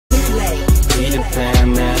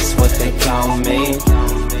can call me.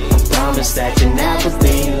 I promise that you'll never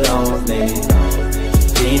be lonely.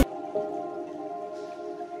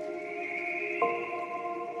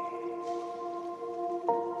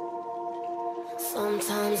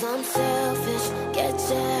 Sometimes I'm selfish, get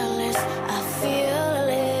jealous, I feel a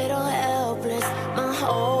little helpless. My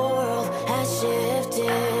whole world has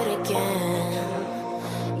shifted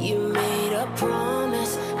again. You made a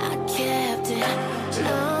promise, I kept it.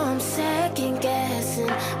 Now I'm second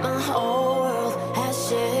guessing. My whole world has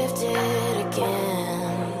shifted again.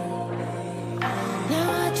 Now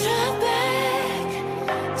I drive back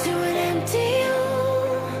to an empty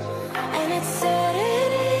room, and it's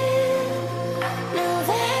setting in. Now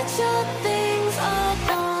that your things are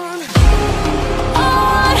gone,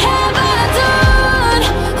 what have I done?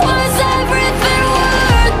 Was everything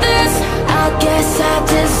worth this? I guess I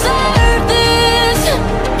deserve this.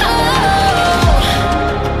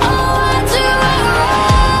 Why do I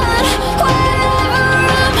run whenever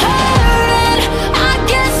I'm hurting? I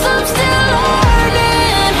guess I'm still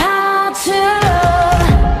learning how to love.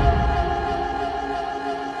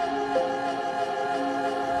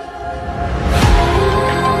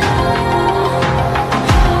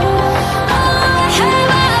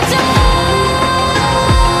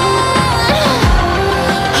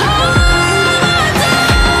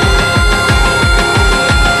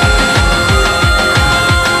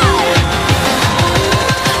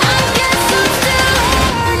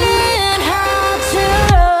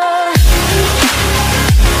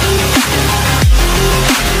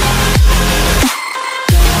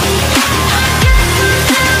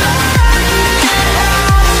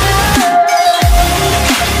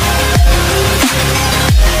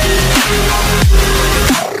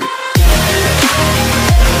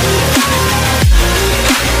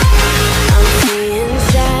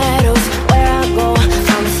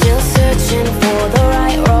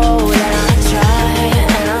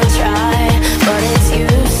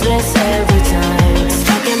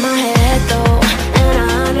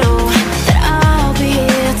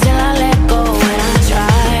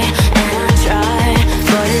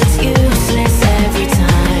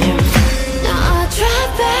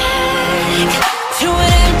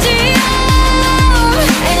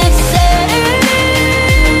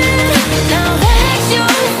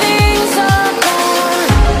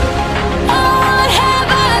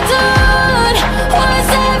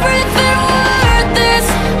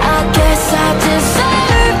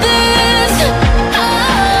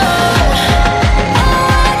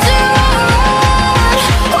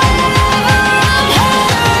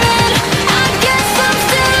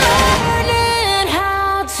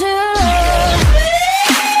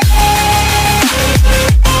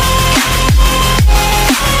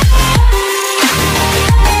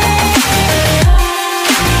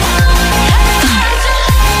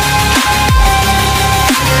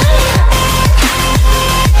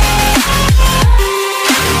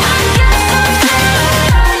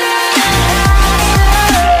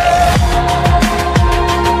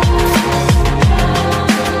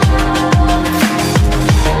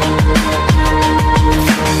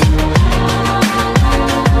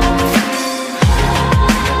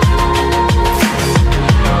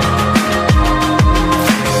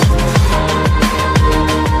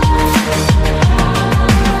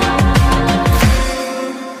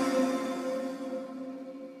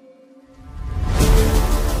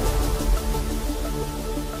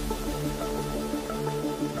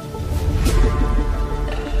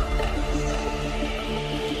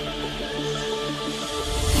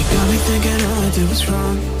 Thinking all I did was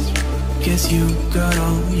wrong. Guess you got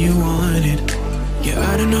all you wanted. Yeah,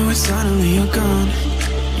 I don't know why suddenly you're gone.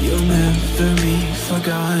 You'll never be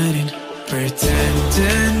forgotten.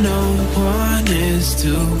 Pretending no one is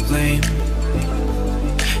to blame.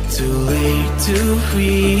 Too late to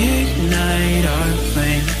reignite our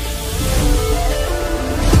flame.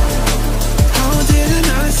 How did I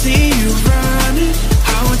not see you running?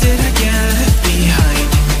 How did I get left behind?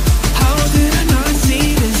 How did I not see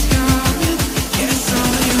this coming? Guess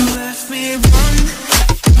all you left me run.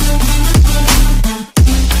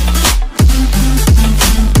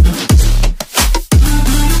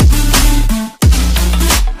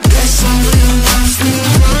 Guess all you left me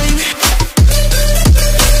run.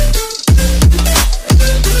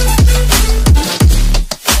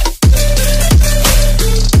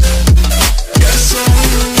 Guess all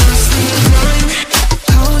you left me run.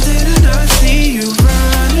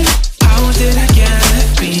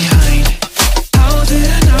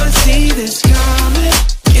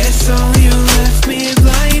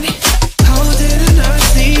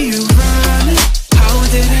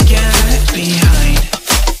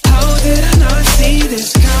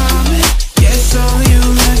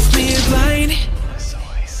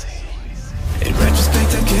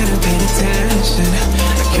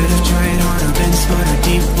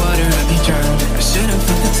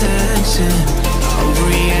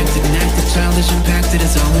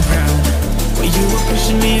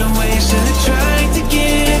 pushing me away. Should've tried to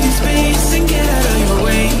give you space and get out of your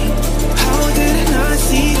way. How did I not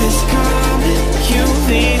see this coming? You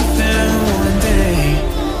leave them one day.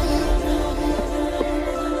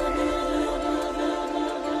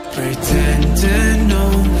 Pretending no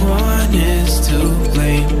one is to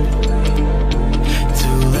blame.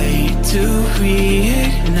 Too late to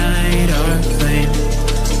reignite our flame.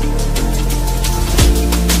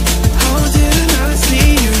 How did I not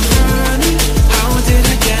see you running? How did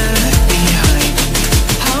I get left behind?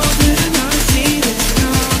 How did I not see this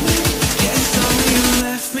coming? Guess all you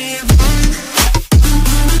left me alone.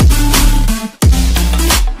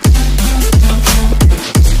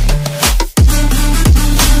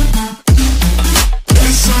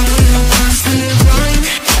 Guess all you left me alone.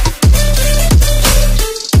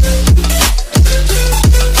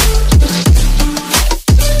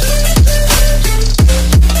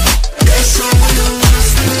 Guess all you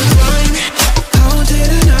left me alone. How did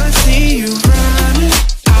I not see you running?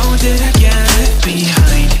 How did I get left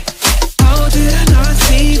behind? How did I not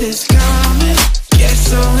see this coming?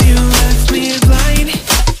 Guess all you left me blind.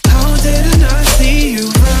 How did I not see you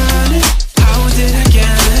running? How did I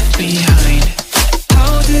get left behind?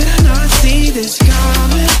 How did I not see this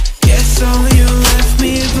coming? Guess all you left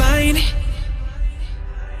me blind.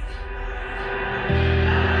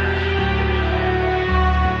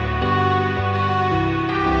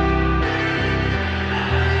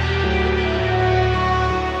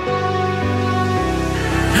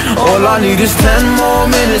 All I need is 10 more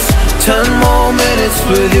minutes, 10 more minutes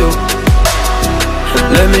with you.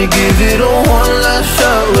 Let me give it a one last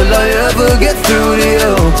shot. Will I ever get through to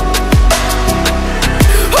you?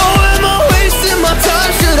 Oh, am I wasting my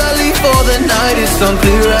time? Should I leave for the night? It's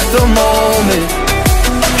unclear at the moment.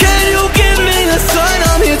 Can you give me a sign?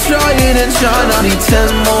 I'm here trying and trying. I need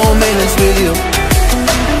 10 more minutes with you.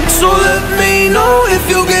 So let me know if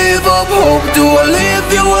you give up hope. Do I leave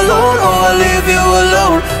you alone or I leave you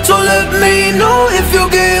alone? So let me know if you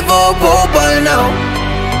give up hope by now.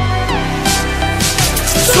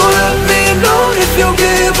 So let me know if you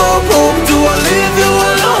give up hope. Do I leave you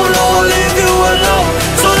alone or I leave you alone?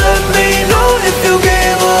 So let me know if you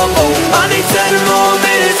give up hope. I need 10 more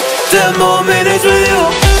minutes, 10 more minutes with you.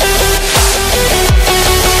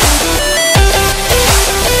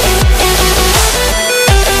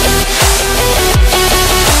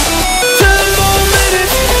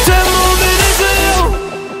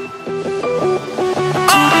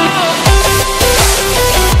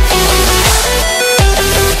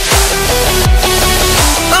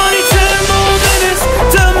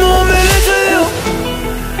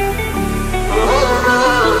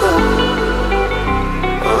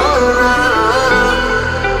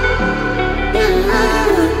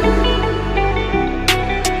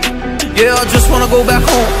 Yeah, I just wanna go back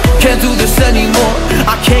home. Can't do this anymore.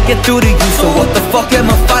 I can't get through to you, so what the fuck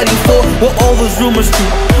am I fighting for? Were all those rumors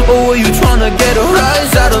true? Or were you trying to get a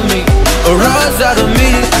rise out of me? A rise out of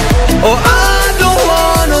me? Or I don't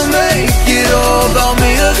wanna make it all about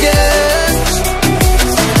me again.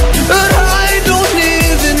 And I don't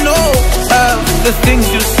even know half the things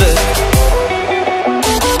you said.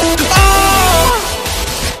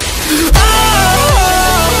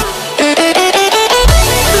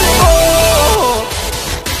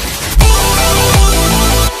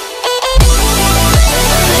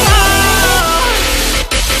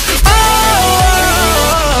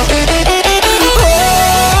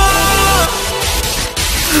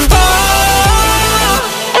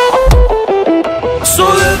 So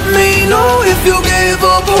let me know if you give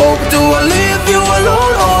up hope. Do I leave you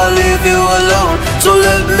alone or I leave you alone? So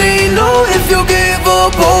let me know if you give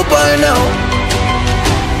up hope by now.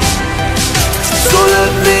 So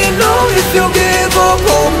let me know if you give up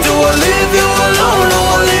hope. Do I leave you alone or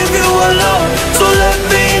I leave you alone? So let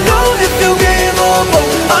me know if you give up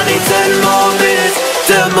hope. I need 10 more minutes,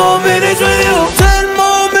 10 more minutes with you. 10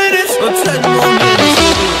 more minutes, or 10 more minutes with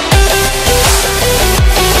you.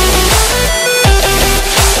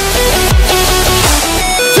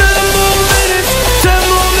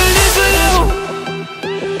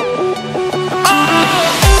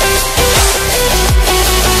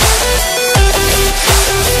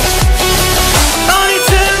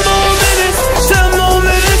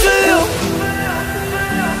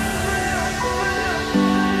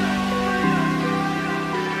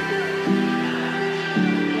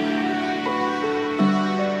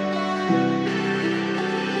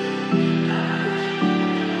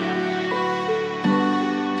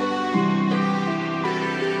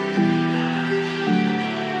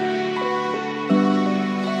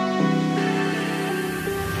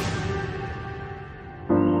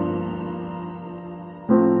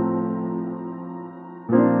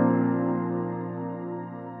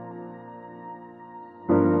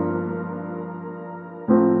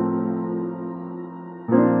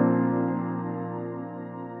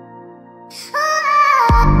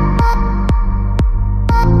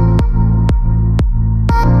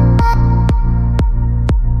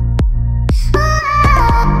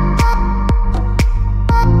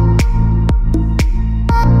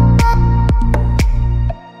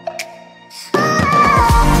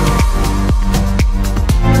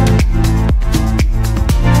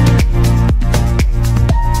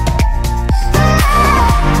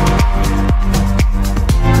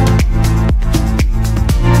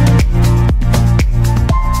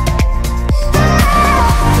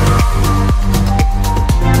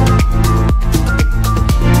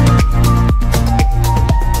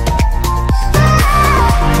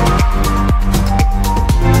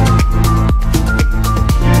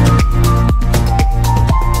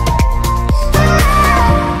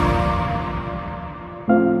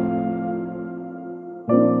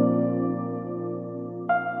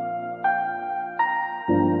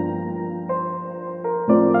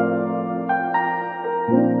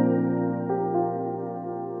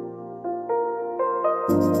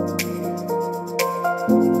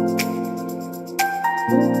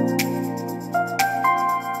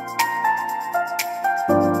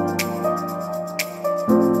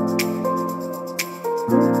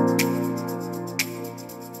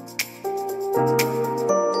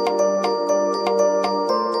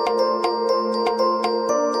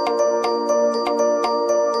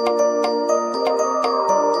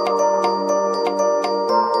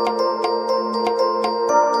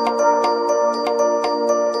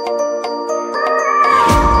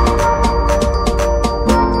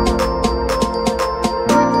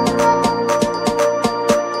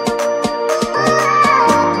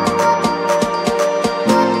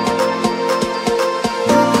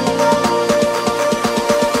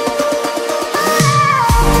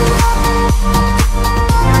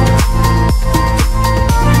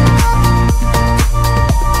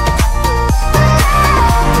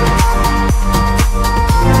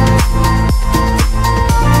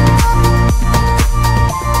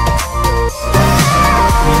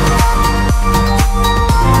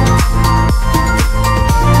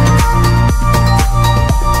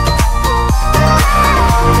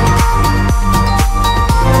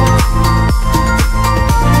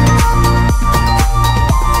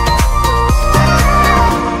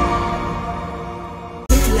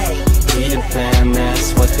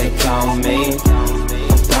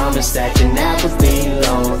 promise that you never be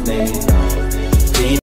lonely.